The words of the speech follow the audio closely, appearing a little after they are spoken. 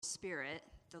Spirit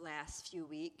the last few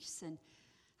weeks, and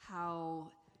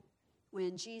how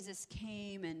when Jesus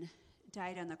came and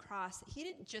died on the cross, he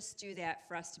didn't just do that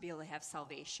for us to be able to have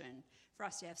salvation, for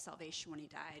us to have salvation when he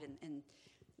died and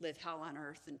live hell on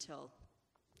earth until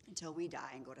we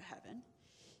die and go to heaven.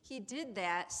 He did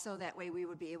that so that way we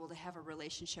would be able to have a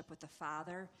relationship with the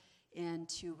Father and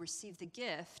to receive the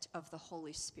gift of the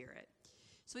Holy Spirit.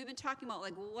 So we've been talking about,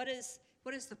 like, well, what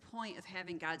is the point of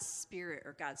having God's Spirit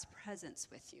or God's presence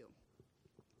with you?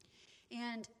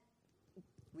 And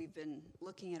we've been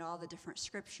looking at all the different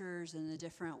scriptures and the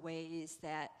different ways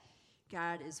that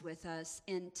God is with us.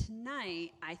 And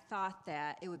tonight, I thought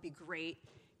that it would be great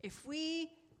if we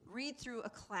read through a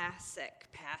classic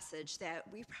passage that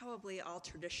we probably all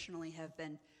traditionally have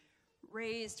been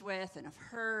raised with and have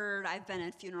heard. I've been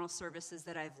in funeral services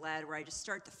that I've led where I just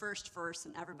start the first verse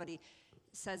and everybody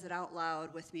says it out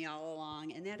loud with me all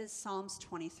along, and that is Psalms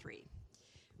 23.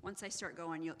 Once I start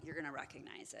going, you're going to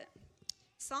recognize it.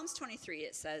 Psalms 23,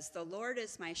 it says, "The Lord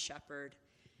is my shepherd,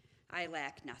 I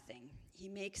lack nothing. He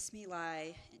makes me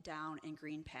lie down in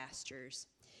green pastures.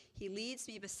 He leads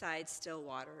me beside still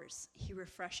waters. He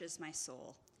refreshes my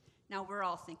soul." Now, we're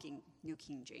all thinking New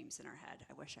King James in our head.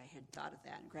 I wish I had thought of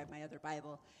that and grabbed my other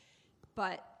Bible.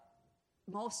 But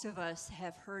most of us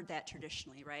have heard that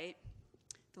traditionally, right?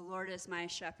 The Lord is my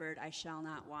shepherd, I shall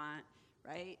not want,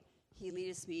 right? He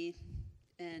leads me,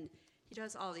 and he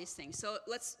does all these things. So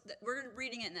we're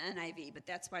reading it in the NIV, but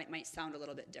that's why it might sound a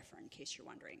little bit different, in case you're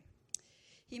wondering.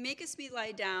 He maketh me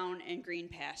lie down in green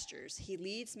pastures. He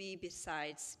leads me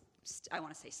beside,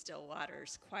 still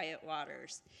waters, quiet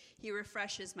waters. He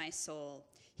refreshes my soul.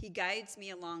 He guides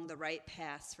me along the right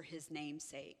paths for his name's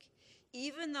sake.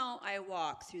 Even though I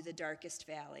walk through the darkest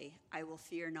valley, I will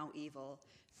fear no evil,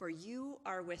 for you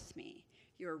are with me.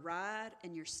 Your rod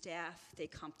and your staff, they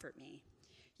comfort me.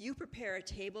 You prepare a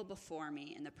table before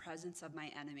me in the presence of my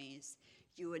enemies.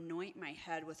 You anoint my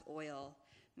head with oil.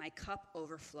 My cup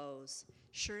overflows.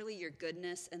 Surely your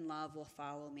goodness and love will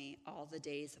follow me all the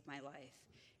days of my life,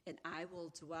 and I will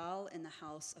dwell in the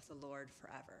house of the Lord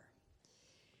forever.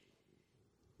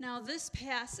 Now, this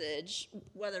passage,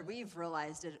 whether we've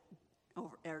realized it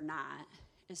or not,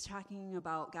 is talking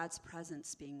about God's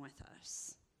presence being with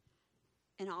us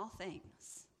in all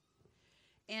things.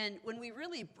 And when we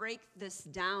really break this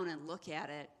down and look at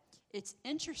it, it's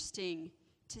interesting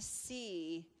to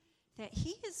see that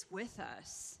he is with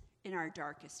us in our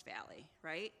darkest valley,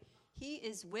 right? He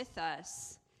is with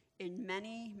us in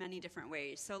many, many different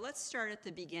ways. So let's start at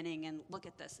the beginning and look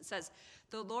at this. It says,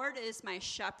 "The Lord is my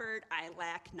shepherd, I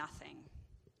lack nothing."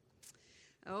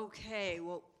 Okay,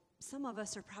 well, some of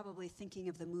us are probably thinking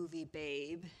of the movie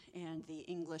Babe and the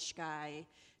English guy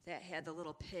that had the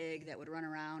little pig that would run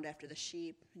around after the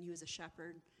sheep, and he was a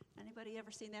shepherd. Anybody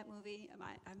ever seen that movie?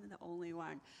 I'm the only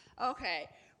one. Okay,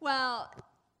 well,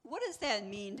 what does that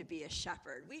mean to be a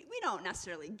shepherd? We don't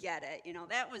necessarily get it. You know,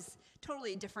 that was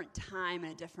totally a different time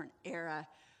and a different era.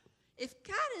 If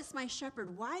God is my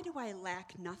shepherd, why do I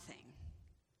lack nothing?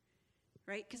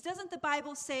 Right? Because doesn't the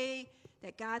Bible say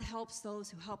that God helps those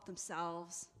who help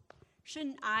themselves?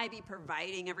 Shouldn't I be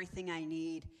providing everything I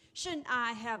need? Shouldn't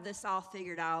I have this all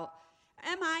figured out?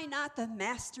 Am I not the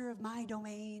master of my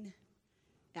domain?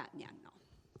 No.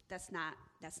 That's not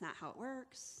how it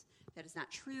works. That is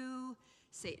not true.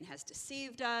 Satan has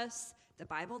deceived us. The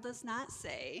Bible does not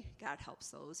say God helps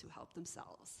those who help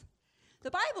themselves.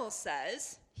 The Bible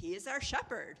says he is our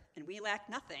shepherd and we lack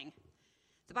nothing.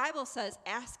 The Bible says,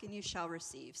 ask and you shall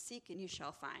receive, seek and you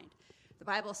shall find. The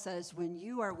Bible says, when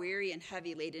you are weary and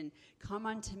heavy laden, come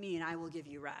unto me and I will give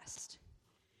you rest.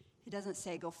 It doesn't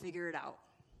say go figure it out.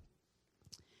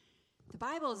 The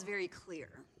Bible is very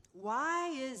clear. Why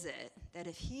is it that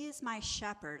if he is my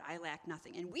shepherd, I lack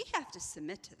nothing? And we have to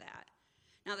submit to that.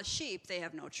 Now the sheep, they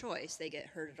have no choice. They get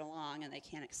herded along and they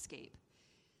can't escape.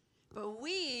 But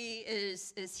we,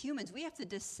 as humans, we have to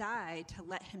decide to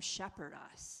let him shepherd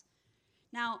us.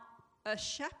 Now, a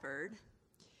shepherd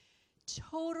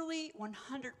totally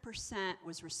 100%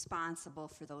 was responsible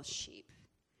for those sheep.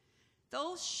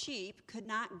 Those sheep could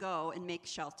not go and make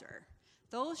shelter.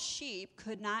 Those sheep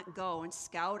could not go and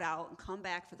scout out and come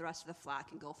back for the rest of the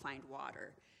flock and go find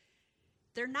water.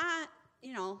 They're not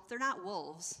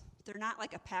wolves. They're not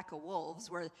like a pack of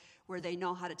wolves where they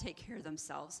know how to take care of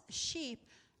themselves. Sheep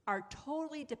are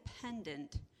totally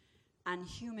dependent on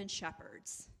human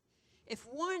shepherds. If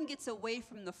one gets away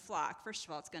from the flock, first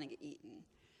of all, it's going to get eaten.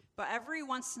 But every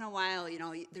once in a while,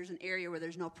 there's an area where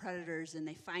there's no predators, and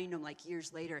they find them like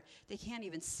years later. They can't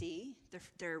even see.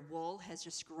 Their wool has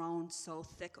just grown so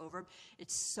thick over them.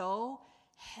 It's so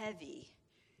heavy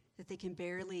that they can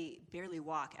barely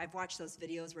walk. I've watched those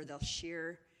videos where they'll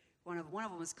shear One of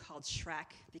them was called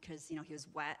Shrek because, he was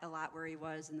wet a lot where he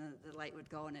was, and the light would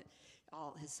go, and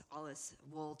all his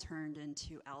wool turned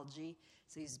into algae.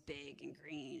 So he's big and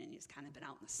green, and he's kind of been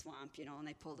out in the swamp, and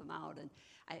they pulled him out. And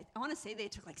I want to say they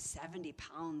took like 70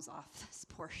 pounds off this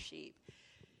poor sheep.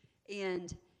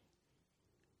 And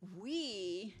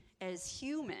we, as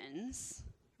humans,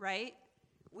 right,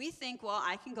 we think, well,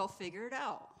 I can go figure it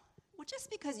out. Well,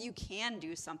 just because you can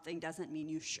do something doesn't mean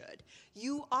you should.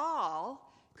 You all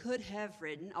could have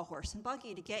ridden a horse and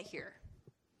buggy to get here.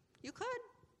 You could,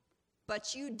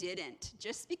 but you didn't.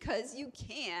 Just because you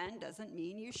can doesn't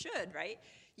mean you should, right?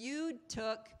 You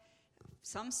took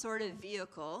some sort of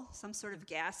vehicle, some sort of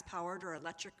gas-powered or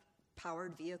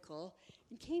electric-powered vehicle,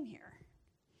 and came here.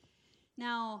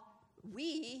 Now,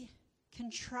 we can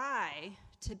try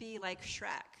to be like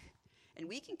Shrek, and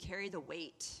we can carry the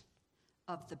weight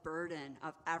of the burden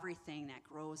of everything that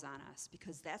grows on us,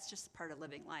 because that's just part of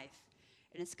living life.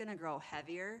 And it's going to grow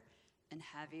heavier and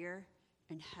heavier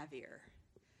and heavier.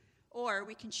 Or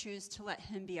we can choose to let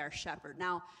him be our shepherd.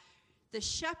 Now, the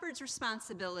shepherd's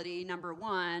responsibility, number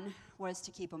one, was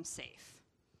to keep them safe,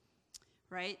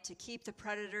 right? To keep the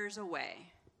predators away.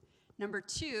 Number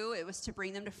two, it was to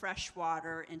bring them to fresh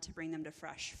water and to bring them to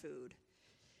fresh food.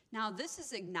 Now, this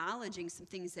is acknowledging some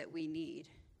things that we need.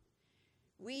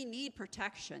 We need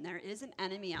protection. There is an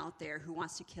enemy out there who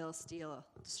wants to kill, steal,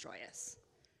 destroy us.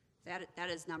 That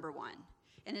is number one.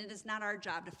 And it is not our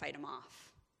job to fight him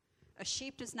off. A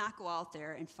sheep does not go out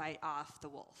there and fight off the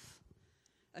wolf.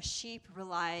 A sheep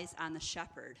relies on the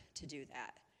shepherd to do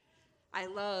that. I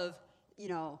love,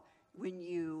 when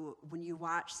you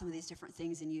watch some of these different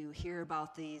things and you hear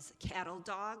about these cattle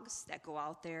dogs that go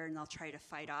out there and they'll try to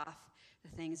fight off the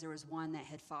things. There was one that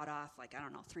had fought off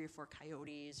 3 or 4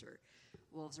 coyotes or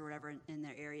wolves or whatever in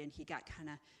their area, and he got kind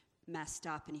of messed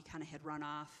up and he kind of had run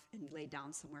off and laid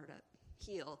down somewhere to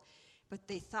heal. But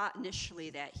they thought initially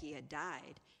that he had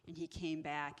died, and he came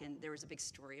back, and there was a big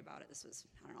story about it. This was,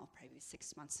 probably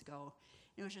 6 months ago.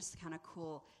 It was just kind of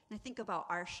cool. And I think about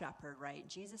our shepherd, right?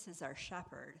 Jesus is our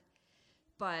shepherd.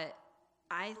 But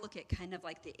I look at kind of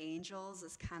like the angels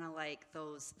as kind of like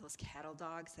those cattle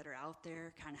dogs that are out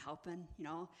there kind of helping,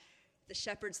 The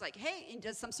shepherd's like, hey, and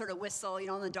does some sort of whistle,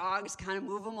 and the dogs kind of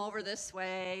move them over this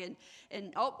way.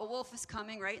 And a wolf is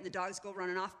coming, right? And the dogs go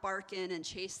running off barking and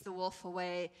chase the wolf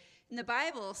away. And the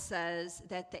Bible says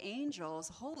that the angels,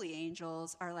 holy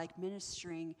angels, are like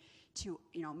ministering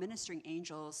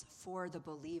angels for the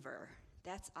believer.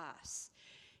 That's us.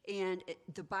 And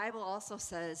the Bible also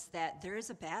says that there is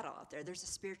a battle out there. There's a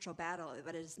spiritual battle,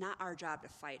 but it is not our job to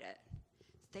fight it.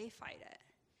 They fight it.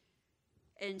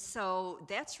 And so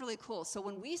that's really cool. So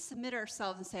when we submit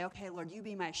ourselves and say, okay, Lord, you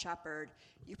be my shepherd,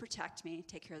 you protect me,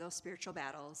 take care of those spiritual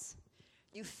battles,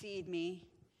 you feed me,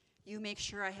 you make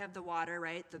sure I have the water,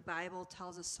 right? The Bible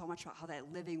tells us so much about how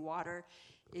that living water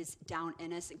is down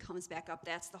in us and comes back up.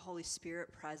 That's the Holy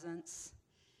Spirit presence.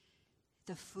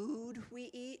 The food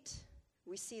we eat,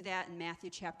 we see that in Matthew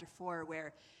chapter 4,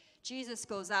 where Jesus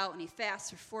goes out and he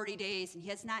fasts for 40 days, and he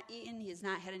has not eaten, he has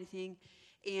not had anything,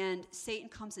 and Satan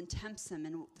comes and tempts him.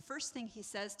 And the first thing he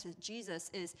says to Jesus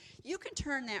is, you can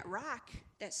turn that rock,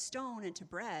 that stone, into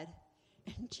bread.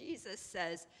 And Jesus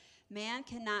says, man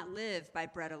cannot live by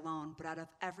bread alone, but out of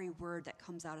every word that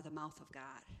comes out of the mouth of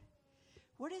God.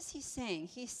 What is he saying?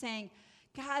 He's saying,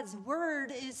 God's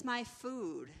word is my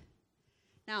food.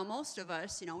 Now, most of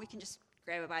us, we can just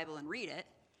grab a Bible and read it.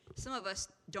 Some of us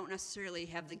don't necessarily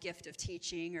have the gift of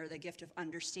teaching or the gift of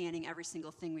understanding every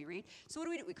single thing we read. So what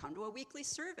do? We come to a weekly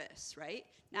service, right?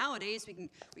 Nowadays, we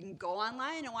can go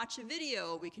online and watch a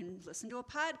video. We can listen to a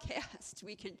podcast.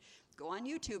 We can go on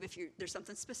YouTube if there's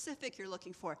something specific you're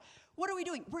looking for. What are we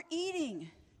doing? We're eating.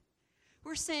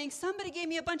 We're saying, somebody gave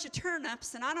me a bunch of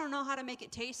turnips, and I don't know how to make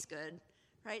it taste good,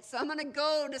 right? So I'm going to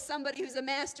go to somebody who's a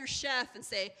master chef and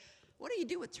say, what do you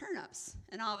do with turnips?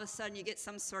 And all of a sudden, you get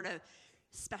some sort of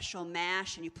special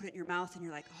mash, and you put it in your mouth, and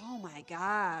you're like, oh my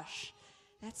gosh,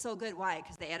 that's so good. Why?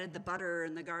 Because they added the butter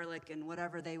and the garlic and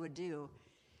whatever they would do.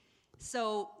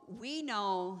 So we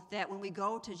know that when we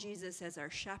go to Jesus as our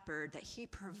shepherd, that he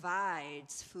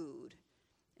provides food.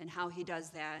 And how he does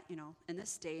that, in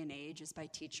this day and age is by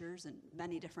teachers in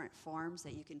many different forms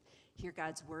that you can hear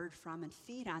God's word from and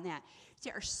feed on that.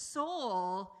 See, our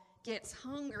soul gets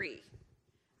hungry.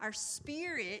 Our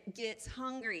spirit gets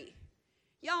hungry.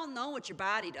 Y'all know what your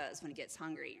body does when it gets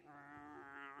hungry.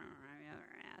 I've never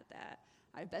had that.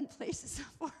 I've been places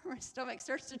before where my stomach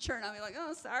starts to churn. I'll be like,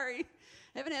 oh, sorry,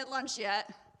 I haven't had lunch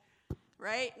yet,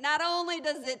 right? Not only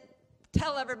does it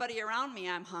tell everybody around me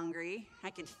I'm hungry, I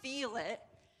can feel it.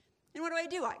 And what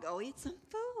do? I go eat some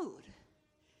food.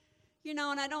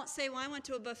 And I don't say, well, I went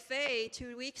to a buffet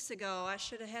 2 weeks ago. I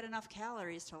should have had enough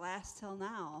calories to last till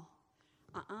now.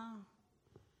 I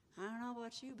don't know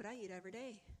about you, but I eat every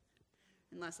day.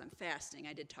 Unless I'm fasting.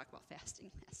 I did talk about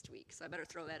fasting last week, so I better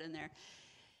throw that in there.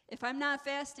 If I'm not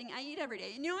fasting, I eat every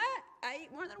day. And you know what? I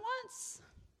eat more than once.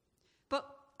 But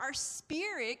our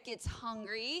spirit gets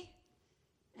hungry.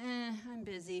 I'm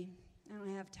busy. I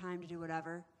don't have time to do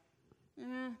whatever.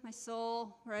 My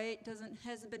soul, right,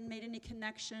 hasn't been made any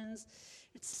connections.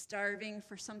 It's starving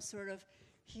for some sort of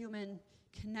human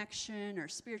connection or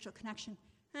spiritual connection.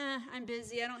 I'm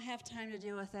busy. I don't have time to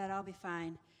deal with that. I'll be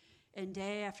fine. And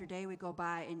day after day we go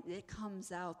by, and it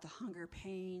comes out. The hunger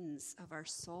pains of our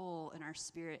soul and our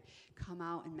spirit come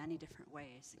out in many different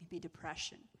ways. It can be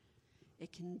depression.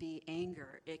 It can be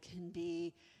anger. It can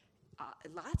be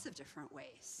lots of different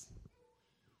ways.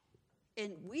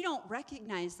 And we don't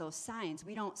recognize those signs.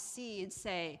 We don't see and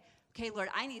say, okay, Lord,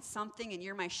 I need something, and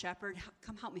you're my shepherd.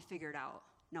 Come help me figure it out.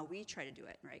 No, we try to do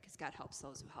it, right? Because God helps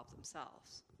those who help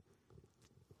themselves.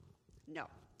 No,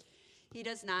 he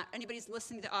does not. Anybody's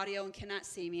listening to the audio and cannot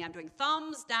see me, I'm doing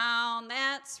thumbs down.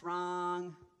 That's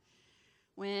wrong.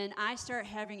 When I start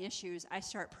having issues, I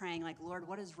start praying like, Lord,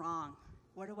 what is wrong?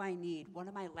 What do I need? What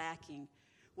am I lacking?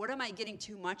 What am I getting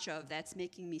too much of that's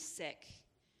making me sick?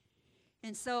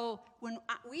 And so when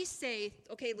we say,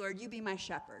 okay, Lord, you be my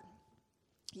shepherd.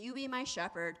 You be my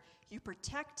shepherd. You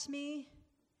protect me.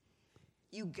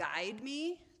 You guide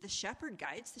me. The shepherd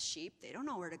guides the sheep. They don't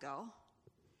know where to go.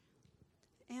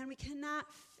 And we cannot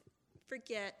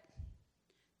forget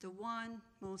the one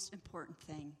most important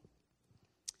thing.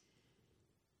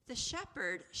 The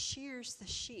shepherd shears the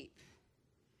sheep.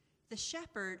 The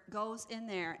shepherd goes in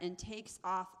there and takes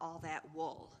off all that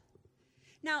wool.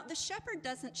 Now, the shepherd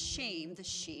doesn't shame the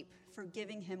sheep for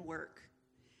giving him work.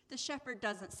 The shepherd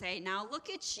doesn't say, now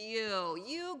look at you.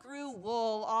 You grew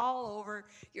wool all over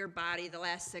your body the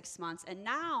last 6 months, and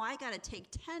now I got to take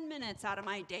 10 minutes out of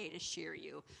my day to shear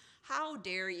you. How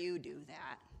dare you do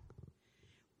that?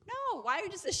 No, why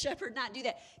does the shepherd not do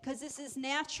that? Because this is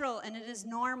natural and it is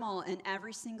normal, and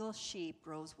every single sheep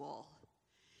grows wool.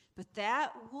 But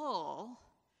that wool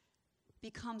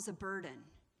becomes a burden.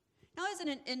 Now, isn't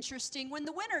it interesting? When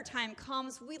the winter time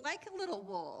comes, we like a little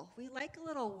wool. We like a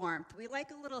little warmth. We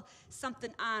like a little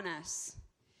something on us.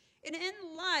 And in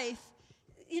life,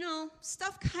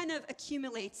 stuff kind of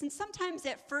accumulates. And sometimes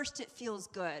at first it feels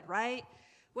good, right?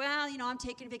 Well, I'm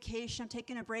taking a vacation. I'm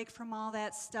taking a break from all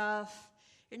that stuff.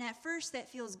 And at first that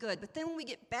feels good. But then when we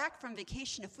get back from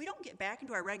vacation, if we don't get back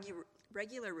into our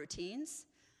regular routines,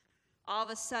 all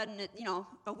of a sudden,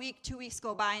 a week, 2 weeks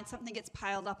go by and something gets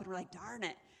piled up and we're like, darn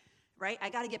it. Right?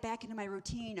 I got to get back into my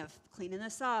routine of cleaning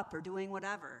this up or doing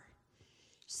whatever.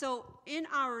 So in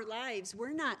our lives,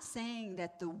 we're not saying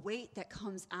that the weight that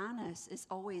comes on us is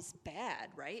always bad,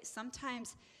 right?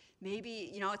 Sometimes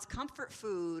maybe, it's comfort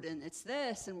food and it's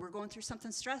this and we're going through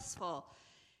something stressful.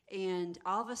 And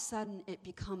all of a sudden it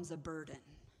becomes a burden.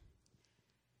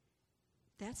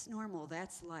 That's normal.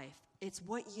 That's life. It's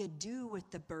what you do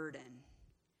with the burden.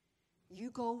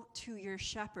 You go to your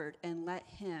shepherd and let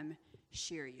him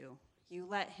shear you. You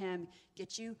let him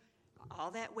get you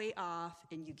all that weight off,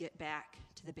 and you get back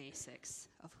to the basics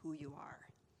of who you are.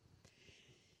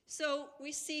 So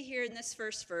we see here in this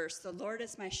first verse, the Lord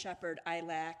is my shepherd, I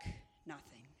lack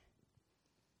nothing.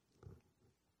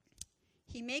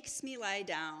 He makes me lie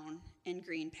down in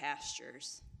green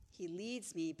pastures. He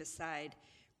leads me beside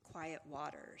quiet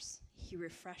waters. He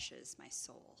refreshes my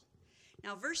soul.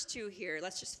 Now, verse 2 here,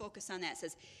 let's just focus on that. It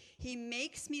says, he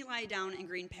makes me lie down in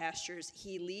green pastures.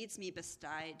 He leads me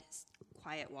beside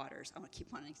quiet waters. I want to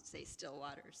keep wanting to say still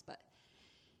waters. But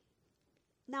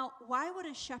now, why would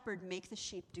a shepherd make the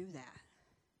sheep do that?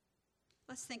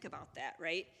 Let's think about that,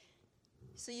 right?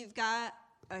 So you've got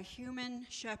a human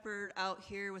shepherd out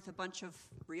here with a bunch of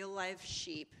real-life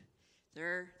sheep.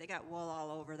 They got wool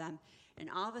all over them. And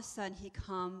all of a sudden, he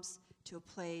comes to a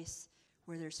place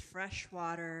where there's fresh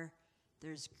water,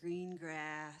 there's green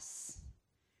grass.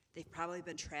 They've probably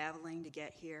been traveling to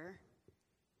get here.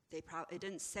 It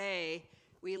didn't say,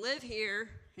 we live here,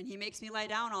 and he makes me lie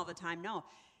down all the time. No,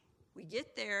 we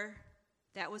get there.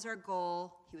 That was our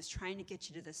goal. He was trying to get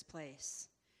you to this place.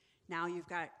 Now you've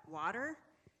got water,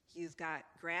 you've got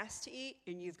grass to eat,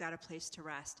 and you've got a place to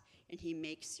rest, and he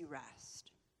makes you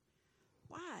rest.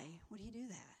 Why would he do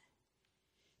that?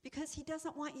 Because he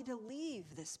doesn't want you to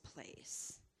leave this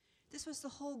place. This was the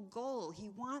whole goal. He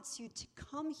wants you to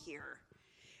come here.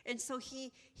 And so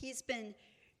he's been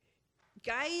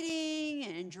guiding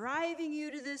and driving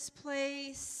you to this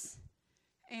place.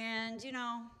 And,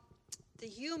 the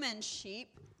human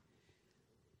sheep,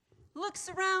 looks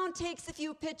around, takes a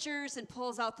few pictures, and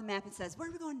pulls out the map and says, where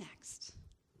are we going next?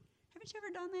 Haven't you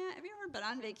ever done that? Have you ever been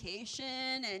on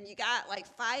vacation and you got like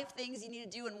 5 things you need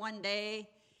to do in one day?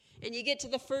 And you get to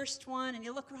the first one and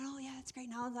you look around, oh yeah, that's great,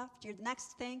 now it's up to your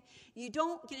next thing. You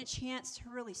don't get a chance to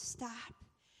really stop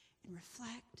and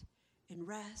reflect and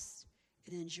rest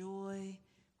and enjoy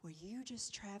where you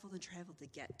just traveled to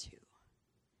get to.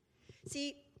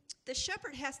 See, the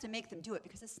shepherd has to make them do it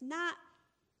because it's not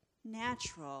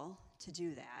natural to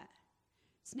do that.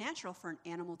 It's natural for an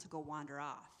animal to go wander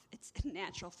off. It's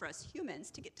natural for us humans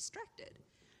to get distracted.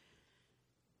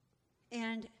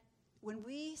 And when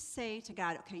we say to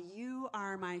God, okay, you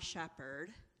are my shepherd,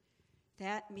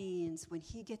 that means when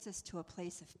he gets us to a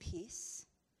place of peace,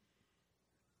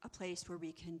 a place where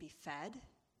we can be fed,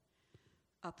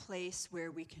 a place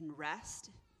where we can rest,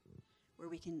 where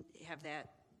we can have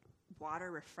that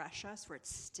water refresh us, where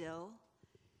it's still,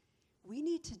 we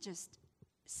need to just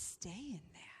stay in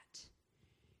that.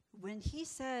 When he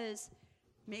says,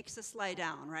 makes us lie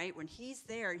down, right? When he's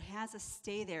there, he has us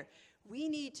stay there. We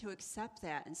need to accept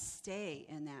that and stay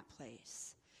in that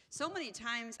place. So many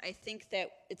times I think that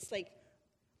it's like,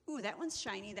 ooh, that one's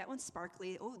shiny, that one's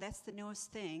sparkly, oh, that's the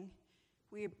newest thing.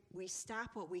 We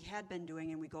stop what we had been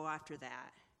doing and we go after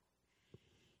that.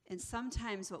 And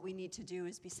sometimes what we need to do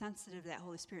is be sensitive to that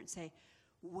Holy Spirit and say,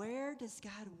 where does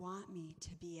God want me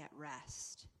to be at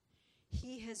rest?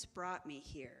 He has brought me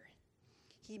here.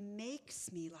 He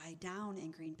makes me lie down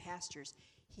in green pastures.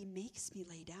 He makes me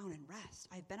lay down and rest.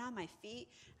 I've been on my feet.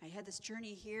 I had this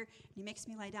journey here, and he makes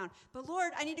me lie down. But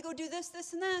Lord, I need to go do this,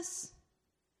 this, and this.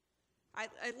 I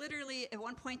literally, at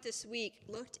one point this week,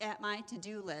 looked at my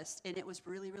to-do list, and it was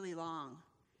really, really long.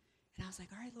 And I was like,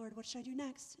 all right, Lord, what should I do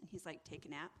next? And he's like, take a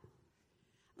nap.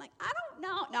 I'm like, I don't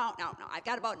know. No. I've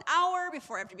got about an hour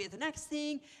before I have to be at the next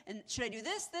thing. And should I do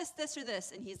this, or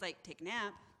this? And he's like, take a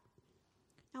nap.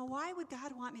 Now, why would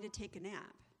God want me to take a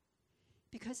nap?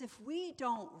 Because if we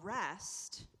don't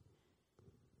rest,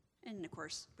 and of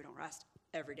course, we don't rest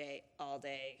every day, all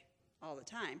the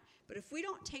time, but if we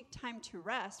don't take time to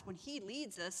rest, when he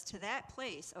leads us to that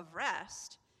place of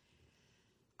rest,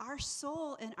 our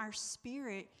soul and our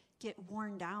spirit get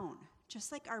worn down,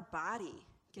 just like our body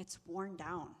gets worn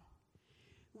down.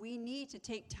 We need to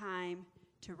take time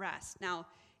to rest. Now,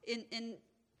 in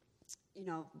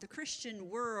the Christian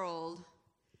world,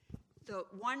 the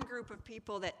one group of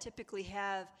people that typically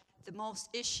have the most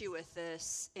issue with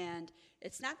this, and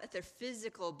it's not that their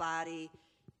physical body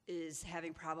is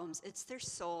having problems, it's their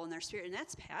soul and their spirit, and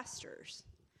that's pastors.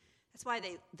 That's why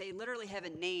they literally have a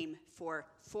name for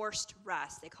forced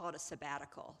rest. They call it a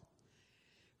sabbatical.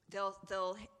 They'll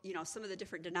some of the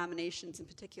different denominations in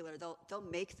particular, they'll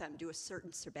make them do a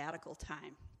certain sabbatical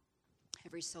time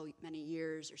every so many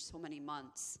years or so many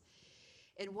months.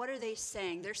 And what are they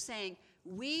saying? They're saying,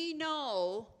 we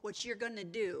know what you're going to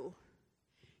do.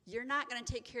 You're not going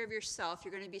to take care of yourself.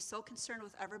 You're going to be so concerned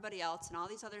with everybody else and all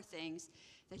these other things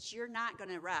that you're not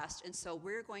going to rest. And so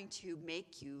we're going to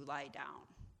make you lie down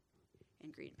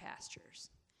in green pastures.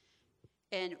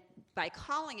 And by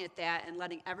calling it that and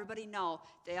letting everybody know,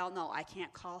 they all know, I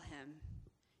can't call him.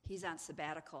 He's on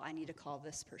sabbatical. I need to call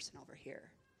this person over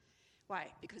here. Why?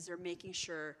 Because they're making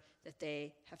sure that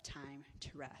they have time to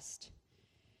rest.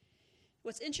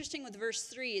 What's interesting with verse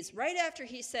 3 is right after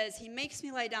he says, he makes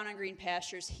me lie down on green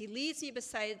pastures, he leads me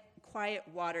beside quiet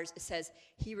waters, it says,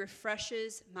 he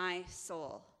refreshes my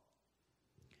soul.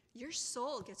 Your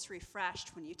soul gets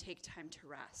refreshed when you take time to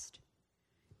rest.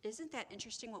 Isn't that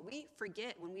interesting? What we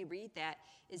forget when we read that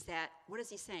is that, what is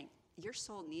he saying? Your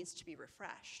soul needs to be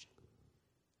refreshed.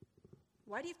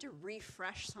 Why do you have to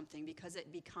refresh something? Because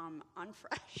it become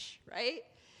unfresh, right?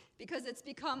 Because it's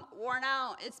become worn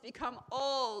out. It's become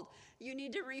old. You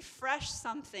need to refresh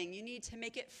something. You need to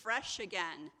make it fresh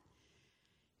again.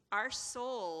 Our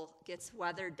soul gets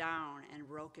weathered down and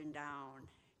broken down.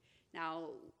 Now,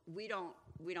 we don't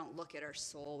look at our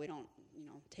soul. We don't,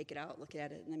 take it out, look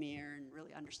at it in the mirror and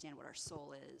really understand what our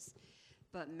soul is.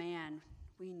 But man,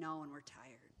 we know when we're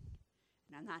tired.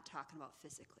 And I'm not talking about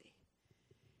physically.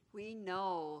 We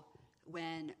know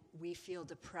when we feel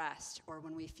depressed or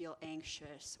when we feel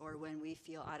anxious or when we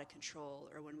feel out of control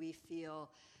or when we feel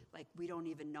like we don't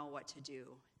even know what to do.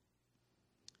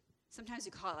 Sometimes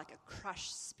we call it like a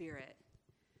crushed spirit.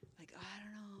 Like, I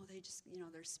don't know, they just,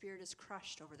 their spirit is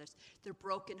crushed over this. They're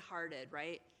brokenhearted,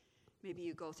 right? Maybe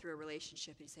you go through a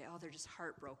relationship and you say, oh, they're just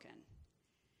heartbroken.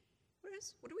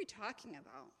 What are we talking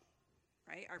about,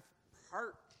 right? Our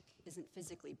heart isn't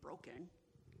physically broken.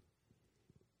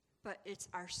 But it's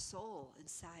our soul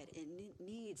inside. It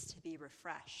needs to be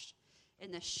refreshed.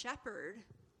 And the shepherd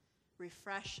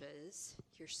refreshes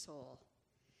your soul.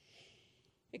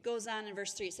 It goes on in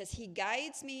verse 3. It says, he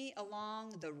guides me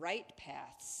along the right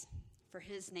paths for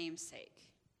his name's sake.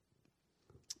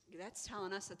 That's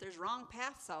telling us that there's wrong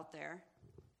paths out there.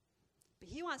 But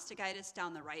he wants to guide us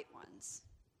down the right ones.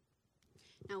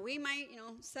 Now, we might,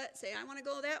 say, I want to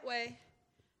go that way.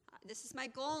 This is my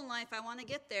goal in life. I want to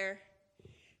get there.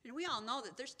 And we all know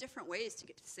that there's different ways to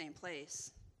get to the same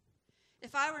place.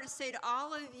 If I were to say to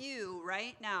all of you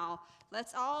right now,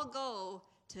 let's all go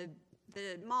to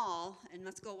the mall and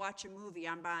let's go watch a movie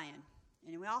I'm buying.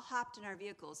 And we all hopped in our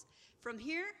vehicles. From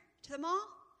here to the mall,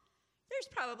 there's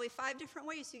probably 5 different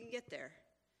ways you can get there.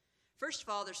 First of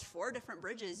all, there's 4 different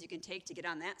bridges you can take to get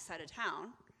on that side of town,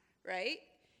 right?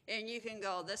 And you can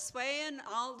go this way and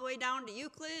all the way down to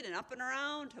Euclid and up and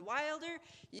around to Wilder.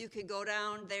 You could go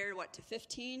down there, to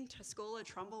 15, Tuscola,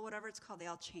 Trumbull, whatever it's called. They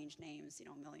all change names,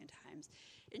 a million times.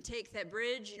 And take that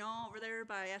bridge, over there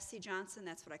by S.C. Johnson.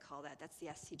 That's what I call that. That's the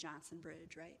S.C. Johnson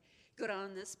Bridge, right? Go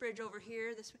down this bridge over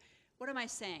here. What am I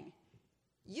saying?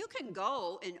 You can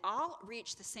go and all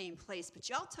reach the same place, but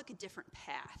y'all took a different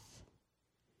path.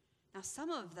 Now, some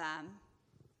of them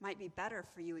might be better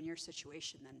for you in your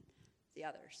situation than the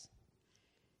others.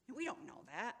 And we don't know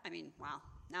that.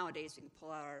 Nowadays we can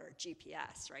pull out our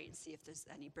GPS, right, and see if there's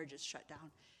any bridges shut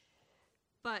down.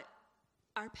 But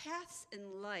our paths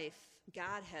in life,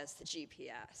 God has the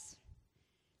GPS.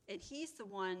 And he's the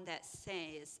one that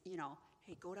says,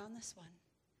 hey, go down this one.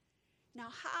 Now,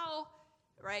 how,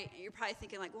 right, you're probably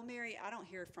thinking well, Mary, I don't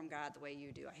hear from God the way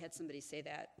you do. I had somebody say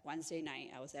that Wednesday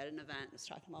night. I was at an event, was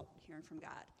talking about hearing from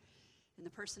God. And the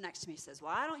person next to me says,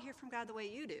 well, I don't hear from God the way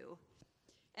you do.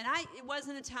 And it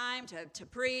wasn't a time to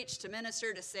preach, to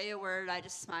minister, to say a word. I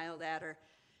just smiled at her.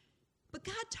 But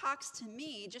God talks to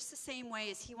me just the same way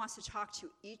as he wants to talk to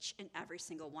each and every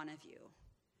single one of you.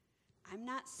 I'm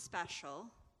not special.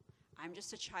 I'm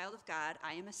just a child of God.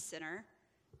 I am a sinner.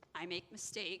 I make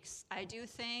mistakes. I do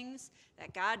things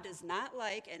that God does not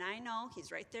like, and I know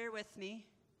he's right there with me.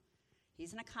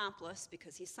 He's an accomplice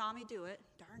because he saw me do it.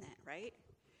 Darn it, right?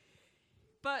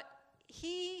 But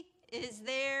he is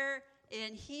there,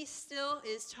 and he still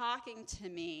is talking to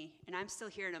me, and I'm still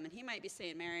hearing him. And he might be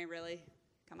saying, Mary, really?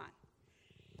 Come on.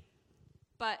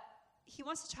 But he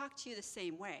wants to talk to you the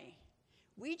same way.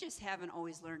 We just haven't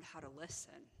always learned how to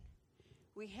listen.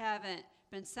 We haven't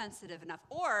been sensitive enough,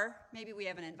 or maybe we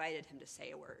haven't invited him to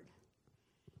say a word.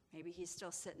 Maybe he's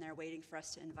still sitting there waiting for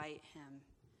us to invite him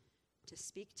to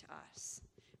speak to us.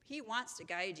 He wants to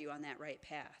guide you on that right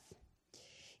path.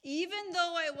 Even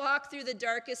though I walk through the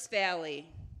darkest valley,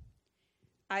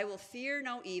 I will fear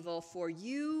no evil, for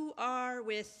you are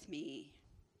with me.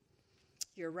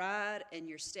 Your rod and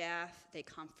your staff, they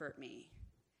comfort me.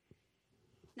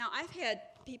 Now, I've had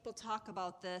people talk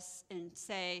about this and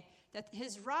say that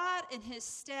his rod and his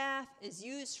staff is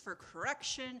used for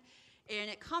correction, and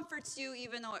it comforts you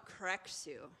even though it corrects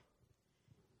you.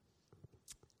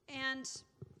 And,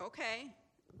 okay,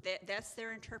 that's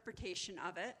their interpretation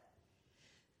of it.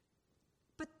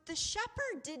 But the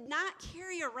shepherd did not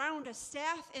carry around a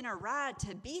staff and a rod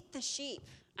to beat the sheep.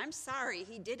 I'm sorry,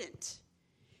 he didn't.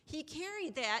 He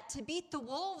carried that to beat the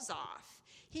wolves off.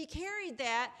 He carried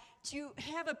that to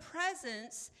have a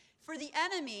presence for the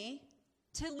enemy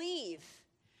to leave.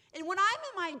 And when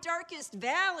I'm in my darkest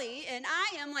valley and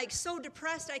I am so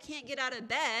depressed I can't get out of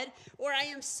bed, or I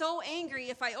am so angry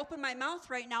if I open my mouth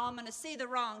right now I'm going to say the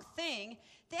wrong thing,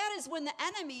 that is when the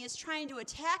enemy is trying to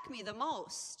attack me the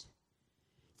most.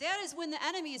 That is when the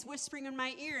enemy is whispering in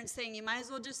my ear and saying, you might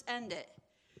as well just end it.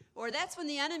 Or that's when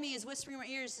the enemy is whispering in my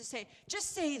ears to say,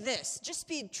 just say this, just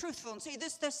be truthful and say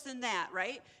this, this, and that,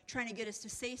 right? Trying to get us to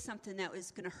say something that was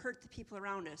going to hurt the people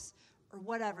around us, or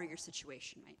whatever your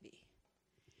situation might be.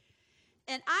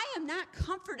 And I am not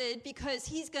comforted because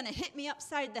he's going to hit me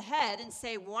upside the head and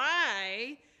say,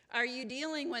 why are you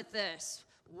dealing with this?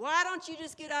 Why don't you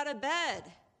just get out of bed?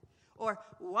 Or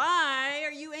why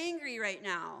are you angry right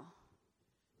now?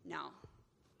 No,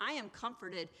 I am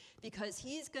comforted because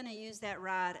he's going to use that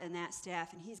rod and that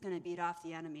staff, and he's going to beat off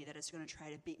the enemy that is going to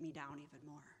try to beat me down even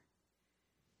more.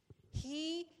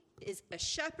 He is a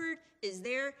shepherd, is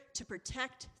there to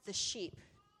protect the sheep.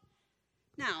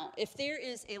 Now, if there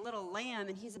is a little lamb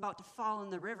and he's about to fall in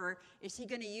the river, is he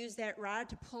going to use that rod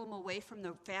to pull him away from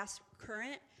the fast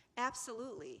current?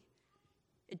 Absolutely.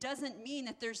 It doesn't mean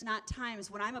that there's not times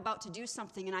when I'm about to do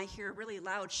something and I hear a really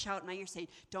loud shout in my ear saying,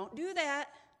 don't do that.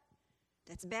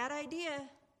 That's a bad idea.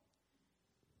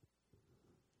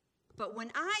 But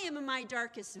when I am in my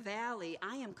darkest valley,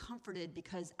 I am comforted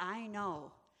because I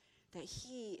know that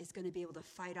he is going to be able to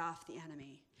fight off the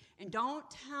enemy. And don't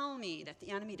tell me that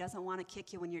the enemy doesn't want to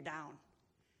kick you when you're down,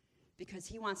 because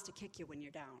he wants to kick you when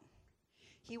you're down.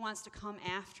 He wants to come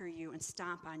after you and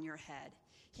stomp on your head.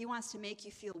 He wants to make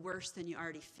you feel worse than you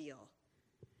already feel.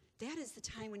 That is the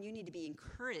time when you need to be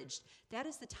encouraged. That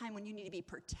is the time when you need to be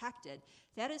protected.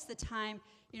 That is the time,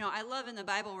 I love in the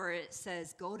Bible where it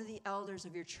says, go to the elders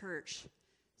of your church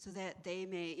so that they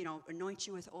may, anoint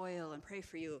you with oil and pray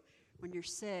for you when you're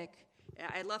sick.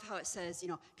 I love how it says,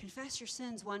 confess your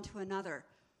sins one to another.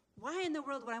 Why in the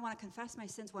world would I want to confess my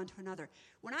sins one to another?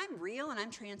 When I'm real and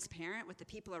I'm transparent with the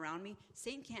people around me,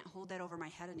 Satan can't hold that over my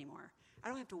head anymore. I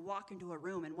don't have to walk into a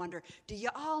room and wonder, do you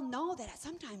all know that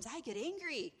sometimes I get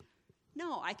angry?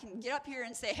 No, I can get up here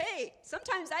and say, hey,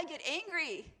 sometimes I get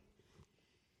angry.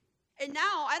 And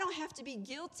now I don't have to be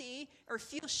guilty or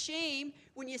feel shame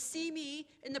when you see me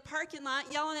in the parking lot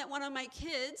yelling at one of my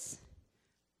kids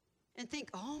and think,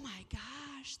 oh my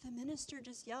gosh, the minister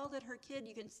just yelled at her kid.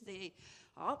 You can say,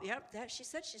 oh, yep, she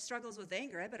said she struggles with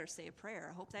anger. I better say a prayer.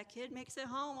 I hope that kid makes it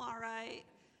home all right.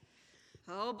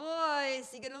 Oh boy, is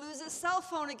he going to lose his cell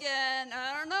phone again?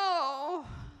 I don't know.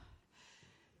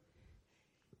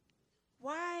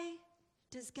 Why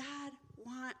does God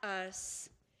want us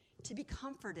to be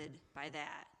comforted by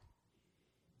that?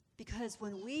 Because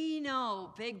when we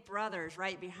know Big Brother's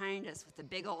right behind us with the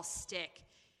big old stick,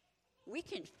 we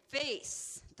can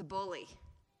face the bully.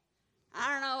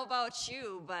 I don't know about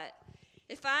you, but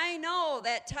if I know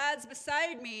that Todd's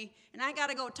beside me and I got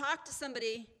to go talk to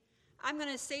somebody, I'm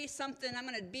going to say something, I'm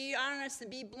going to be honest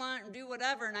and be blunt and do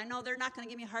whatever, and I know they're not going to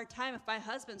give me a hard time if my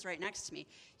husband's right next to me.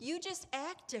 You just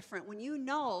act different when you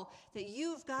know that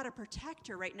you've got a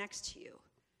protector right next to you.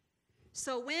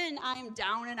 So when I'm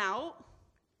down and out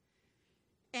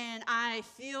and I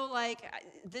feel like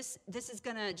this is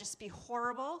going to just be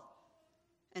horrible,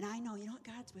 and I know, what,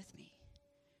 God's with me,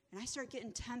 and I start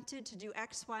getting tempted to do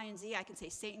X, Y, and Z, I can say,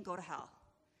 Satan, go to hell.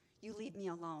 You leave me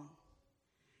alone.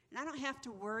 And I don't have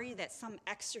to worry that some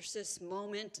exorcist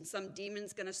moment and some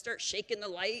demon's going to start shaking the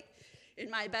light in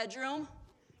my bedroom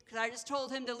because I just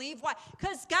told him to leave. Why?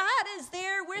 Because God is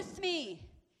there with me.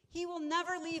 He will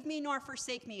never leave me nor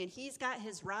forsake me. And he's got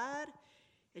his rod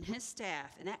and his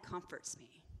staff, and that comforts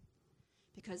me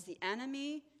because the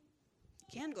enemy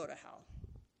can go to hell.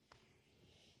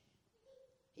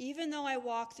 Even though I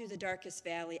walk through the darkest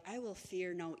valley, I will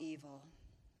fear no evil.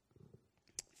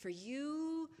 For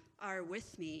you are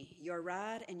with me, your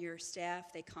rod and your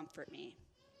staff, they comfort me.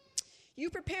 You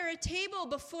prepare a table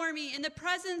before me in the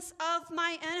presence of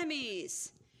my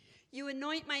enemies. You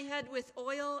anoint my head with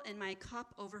oil, and my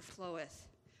cup overfloweth.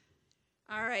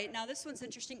 All right, now this one's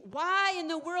interesting. Why in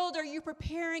the world are you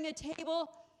preparing a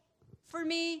table for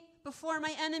me before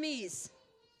my enemies?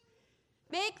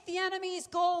 Make the enemies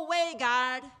go away,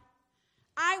 God.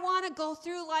 I want to go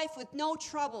through life with no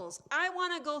troubles. I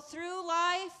want to go through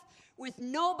life with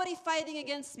nobody fighting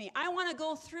against me. I want to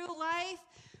go through life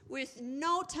with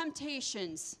no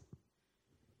temptations.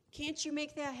 Can't you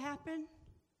make that happen?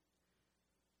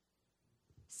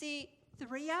 See, the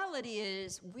reality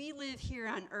is we live here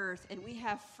on earth and we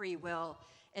have free will,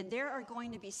 and there are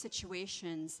going to be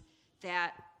situations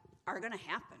that are going to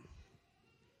happen.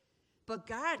 But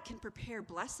God can prepare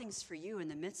blessings for you in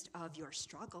the midst of your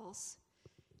struggles,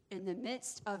 in the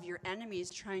midst of your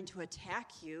enemies trying to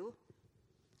attack you.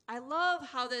 I love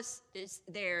how this is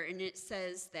there, and it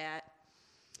says that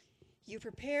you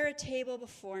prepare a table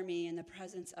before me in the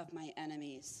presence of my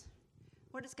enemies.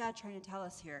 What is God trying to tell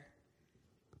us here?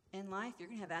 In life, you're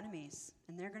going to have enemies,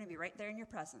 and they're going to be right there in your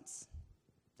presence.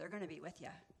 They're going to be with you.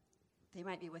 They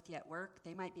might be with you at work.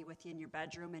 They might be with you in your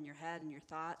bedroom, in your head, in your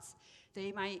thoughts.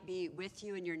 They might be with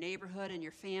you in your neighborhood and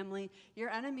your family. Your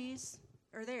enemies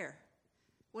are there.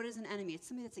 What is an enemy? It's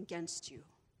somebody that's against you.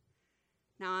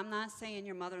 Now, I'm not saying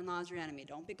your mother-in-law is your enemy.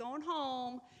 Don't be going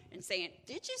home and saying,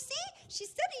 did you see? She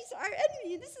said he's our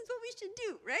enemy. This is what we should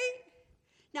do, right?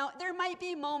 Now, there might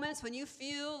be moments when you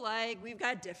feel like we've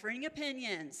got differing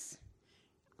opinions.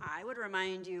 I would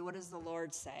remind you, what does the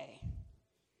Lord say?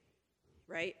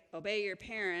 Right? Obey your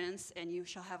parents and you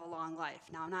shall have a long life.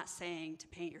 Now, I'm not saying to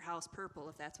paint your house purple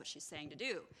if that's what she's saying to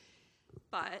do.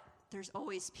 But there's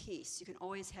always peace. You can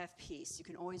always have peace. You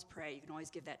can always pray. You can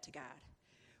always give that to God.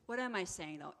 What am I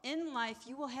saying, though? In life,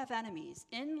 you will have enemies.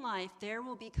 In life, there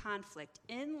will be conflict.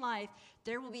 In life,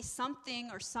 there will be something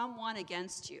or someone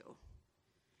against you.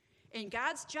 And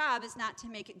God's job is not to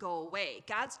make it go away.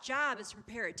 God's job is to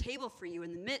prepare a table for you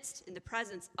in the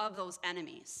presence of those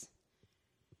enemies.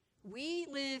 We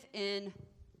live in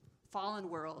a fallen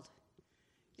world.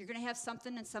 You're going to have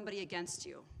something and somebody against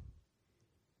you.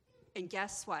 And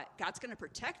guess what? God's going to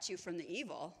protect you from the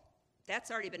evil.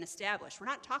 That's already been established. We're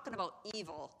not talking about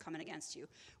evil coming against you.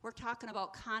 We're talking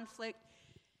about conflict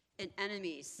and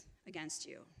enemies against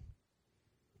you.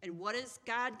 And what is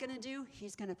God going to do?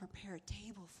 He's going to prepare a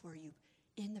table for you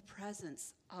in the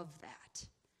presence of that.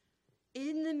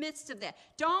 In the midst of that.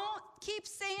 Don't keep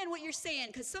saying what you're saying,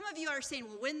 because some of you are saying,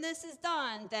 well, when this is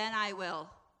done, then I will.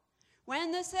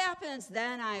 When this happens,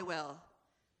 then I will.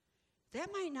 That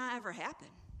might not ever happen.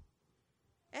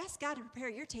 Ask God to prepare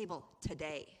your table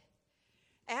today.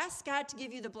 Ask God to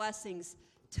give you the blessings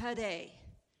today.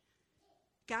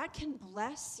 God can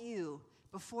bless you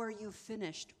before you've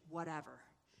finished whatever.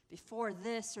 Before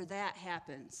this or that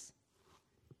happens.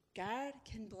 God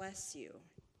can bless you.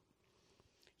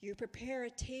 You prepare a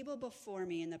table before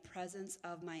me in the presence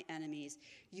of my enemies.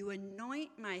 You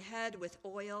anoint my head with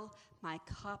oil, my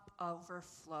cup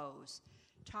overflows.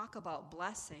 Talk about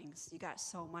blessings. You got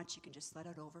so much, you can just let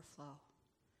it overflow.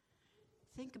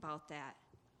 Think about that.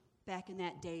 Back in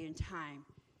that day and time,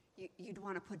 you'd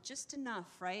want to put just enough,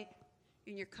 right,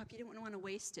 in your cup. You didn't want to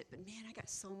waste it, but man, I got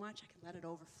so much, I can let it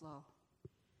overflow.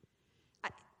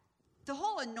 The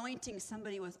whole anointing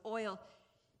somebody with oil,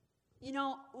 you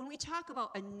know, when we talk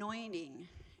about anointing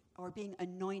or being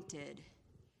anointed,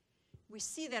 we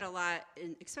see that a lot,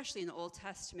 especially in the Old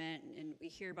Testament, and we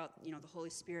hear about, you know, the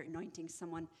Holy Spirit anointing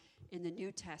someone in the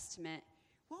New Testament.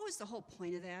 What was the whole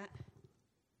point of that?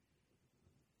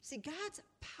 See, God's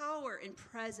power and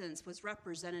presence was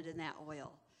represented in that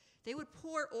oil. They would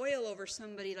pour oil over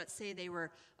somebody, let's say they were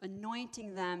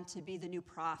anointing them to be the new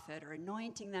prophet or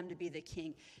anointing them to be the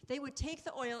king. They would take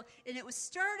the oil, and it would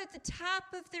start at the top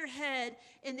of their head,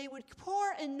 and they would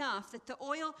pour enough that the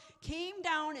oil came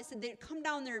down. It said they'd come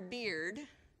down their beard,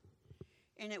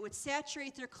 and it would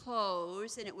saturate their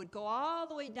clothes, and it would go all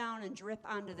the way down and drip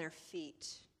onto their feet.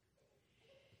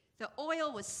 The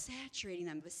oil was saturating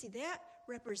them. But see, that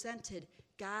represented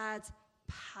God's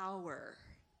power.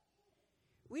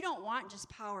 We don't want just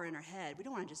power in our head. We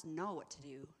don't want to just know what to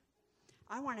do.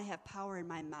 I want to have power in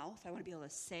my mouth. I want to be able to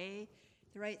say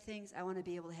the right things. I want to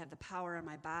be able to have the power in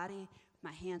my body,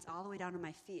 my hands all the way down to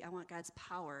my feet. I want God's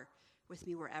power with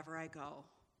me wherever I go.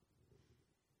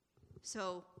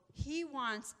 So he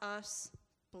wants us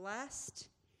blessed,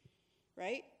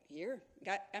 right? Here,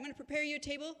 God, I'm going to prepare you a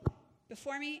table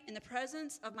before me in the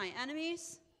presence of my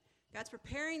enemies. God's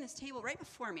preparing this table right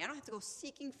before me. I don't have to go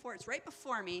seeking for it. It's right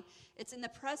before me. It's in the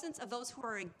presence of those who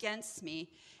are against me.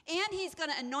 And he's going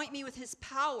to anoint me with his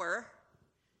power.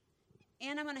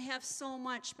 And I'm going to have so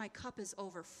much, my cup is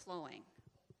overflowing.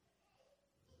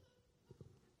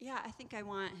 Yeah, I think I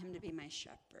want him to be my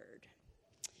shepherd.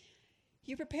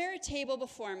 You prepare a table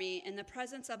before me in the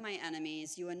presence of my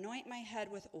enemies. You anoint my head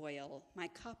with oil. My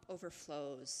cup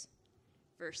overflows.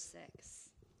 Verse 6.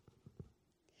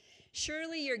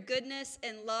 Surely your goodness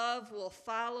and love will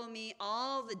follow me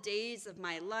all the days of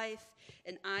my life,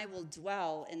 and I will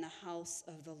dwell in the house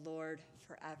of the Lord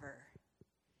forever.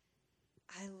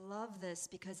 I love this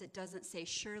because it doesn't say,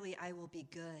 surely I will be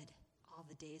good all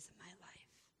the days of my life.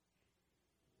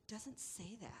 It doesn't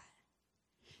say that.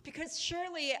 Because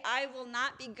surely I will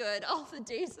not be good all the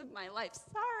days of my life.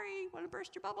 Sorry, want to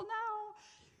burst your bubble now?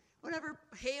 Whatever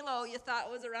halo you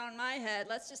thought was around my head,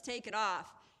 let's just take it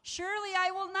off. Surely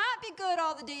I will not be good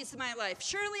all the days of my life.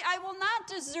 Surely I will not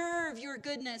deserve your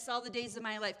goodness all the days of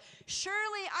my life.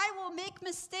 Surely I will make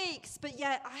mistakes, but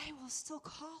yet I will still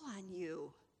call on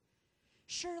you.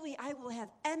 Surely I will have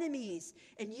enemies,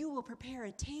 and you will prepare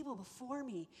a table before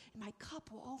me, and my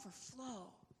cup will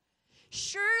overflow.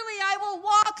 Surely I will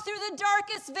walk through the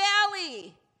darkest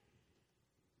valley,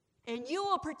 and you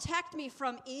will protect me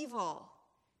from evil.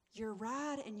 Your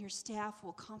rod and your staff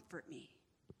will comfort me.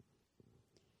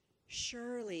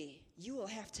 Surely you will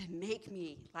have to make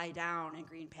me lie down in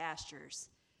green pastures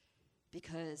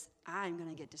because I'm going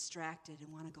to get distracted and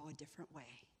want to go a different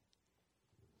way.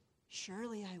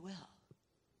 Surely I will.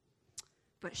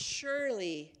 But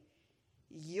surely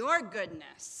your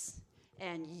goodness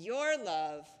and your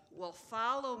love will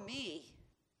follow me.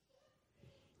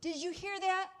 Did you hear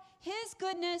that? His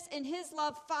goodness and his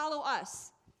love follow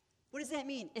us. What does that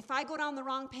mean? If I go down the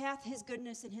wrong path, his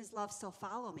goodness and his love still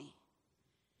follow me.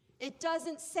 It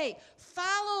doesn't say,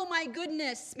 follow my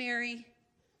goodness, Mary.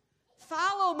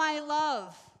 Follow my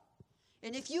love.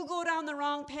 And if you go down the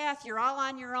wrong path, you're all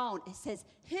on your own. It says,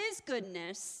 his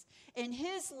goodness and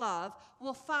his love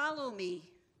will follow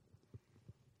me.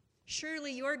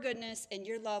 Surely your goodness and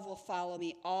your love will follow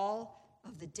me all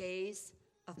of the days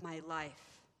of my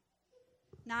life.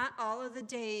 Not all of the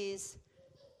days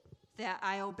that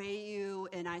I obey you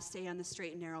and I stay on the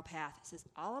straight and narrow path. It says,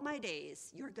 all of my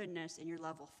days, your goodness and your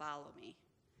love will follow me.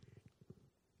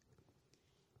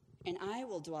 And I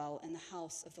will dwell in the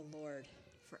house of the Lord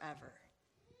forever.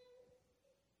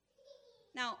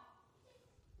 Now,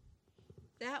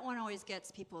 That one always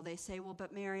gets people. They say, well,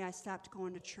 but Mary, I stopped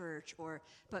going to church, or,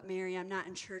 but Mary, I'm not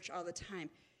in church all the time.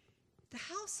 The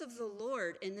house of the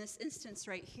Lord, in this instance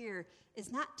right here,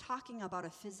 is not talking about a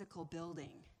physical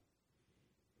building.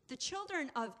 The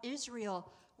children of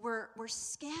Israel were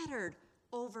scattered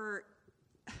over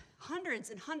hundreds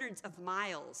and hundreds of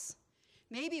miles.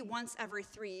 Maybe once every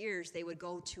 3 years they would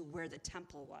go to where the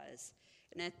temple was.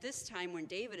 And at this time when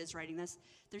David is writing this,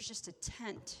 there's just a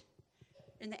tent.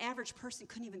 And the average person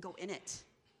couldn't even go in it.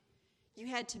 You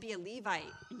had to be a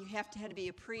Levite, and you had to be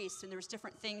a priest, and there was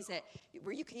different things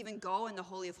where you could even go in the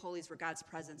Holy of Holies where God's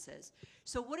presence is.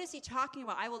 So what is he talking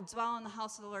about? I will dwell in the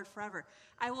house of the Lord forever.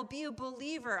 I will be a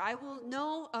believer. I will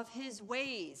know of his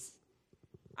ways.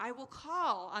 I will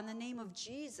call on the name of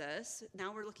Jesus.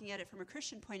 Now we're looking at it from a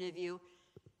Christian point of view.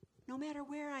 No matter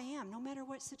where I am, no matter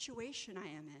what situation I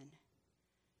am in.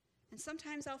 And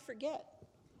sometimes I'll forget.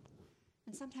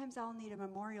 And sometimes I'll need a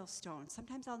memorial stone.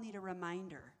 Sometimes I'll need a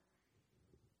reminder.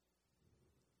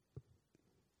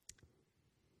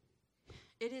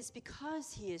 It is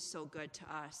because he is so good to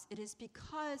us, it is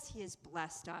because he has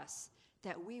blessed us,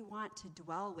 that we want to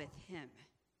dwell with him.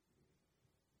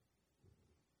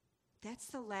 That's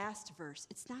the last verse.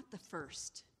 It's not the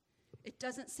first. It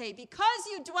doesn't say, because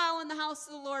you dwell in the house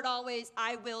of the Lord always,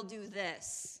 I will do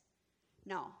this.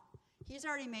 No. He's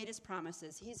already made his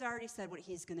promises. He's already said what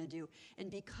he's going to do.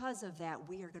 And because of that,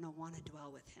 we are going to want to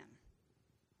dwell with him.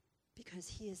 Because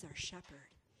he is our shepherd,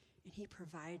 and he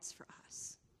provides for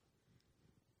us.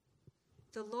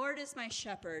 The Lord is my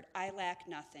shepherd, I lack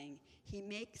nothing. He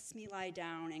makes me lie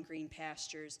down in green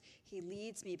pastures. He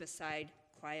leads me beside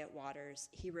quiet waters.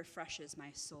 He refreshes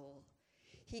my soul.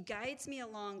 He guides me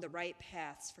along the right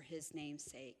paths for his name's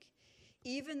sake.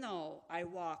 Even though I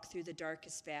walk through the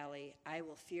darkest valley, I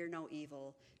will fear no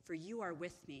evil, for you are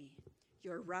with me.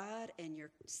 Your rod and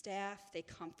your staff, they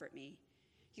comfort me.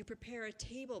 You prepare a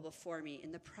table before me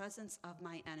in the presence of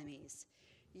my enemies.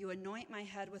 You anoint my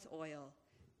head with oil.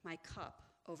 My cup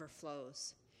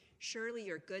overflows. Surely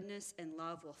your goodness and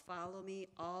love will follow me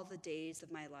all the days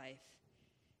of my life,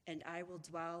 and I will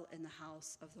dwell in the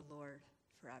house of the Lord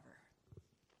forever.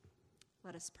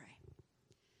 Let us pray.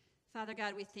 Father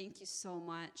God, we thank you so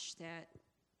much that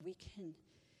we can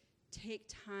take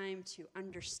time to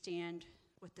understand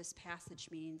what this passage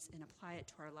means and apply it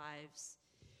to our lives.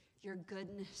 Your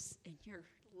goodness and your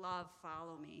love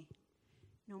follow me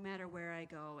no matter where I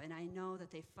go, and I know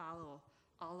that they follow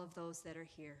all of those that are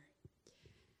here.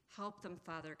 Help them,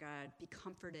 Father God, be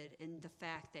comforted in the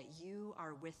fact that you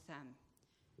are with them.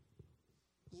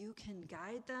 You can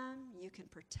guide them, you can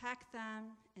protect them,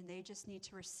 and they just need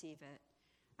to receive it.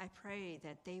 I pray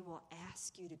that they will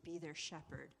ask you to be their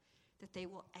shepherd, that they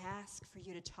will ask for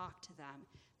you to talk to them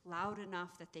loud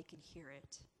enough that they can hear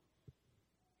it,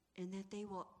 and that they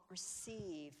will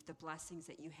receive the blessings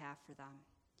that you have for them.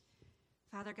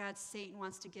 Father God, Satan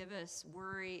wants to give us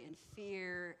worry and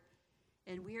fear,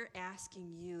 and we're asking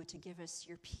you to give us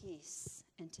your peace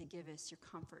and to give us your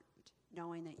comfort,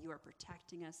 knowing that you are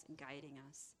protecting us and guiding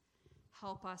us.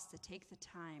 Help us to take the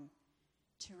time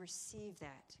to receive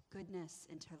that goodness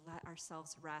and to let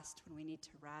ourselves rest when we need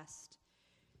to rest,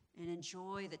 and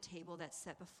enjoy the table that's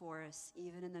set before us,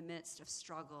 even in the midst of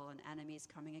struggle and enemies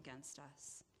coming against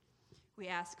us. We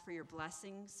ask for your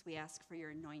blessings. We ask for your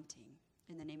anointing.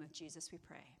 In the name of Jesus we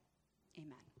pray.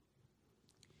 Amen.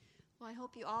 Well, I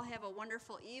hope you all have a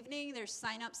wonderful evening. There's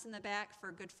sign-ups in the back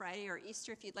for Good Friday or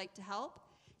Easter if you'd like to help,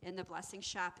 and the blessing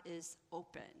shop is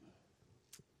open.